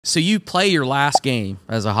So you play your last game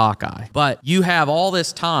as a Hawkeye, but you have all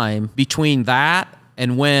this time between that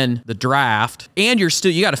and when the draft, and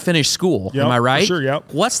you got to finish school. Yep, am I right? Sure, yep.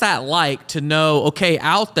 What's that like to know, okay,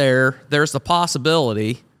 out there's the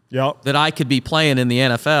possibility that I could be playing in the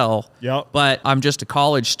NFL. But I'm just a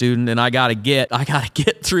college student and I gotta get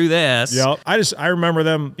through this. I remember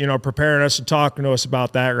them, preparing us and talking to us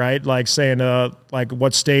about that, right? Like saying like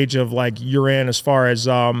what stage of like you're in as far as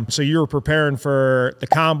so you're preparing for the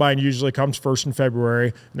combine. Usually comes first in February,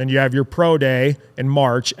 and then you have your pro day in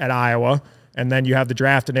March at Iowa, and then you have the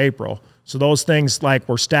draft in April. So those things like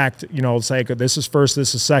were stacked, it's like this is first,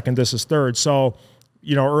 this is second, this is third. So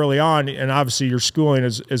early on, and obviously your schooling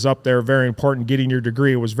is up there, very important. Getting your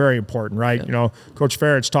degree was very important, right? Yeah. Coach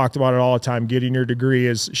Ferentz talked about it all the time. Getting your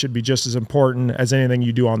degree should be just as important as anything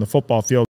you do on the football field.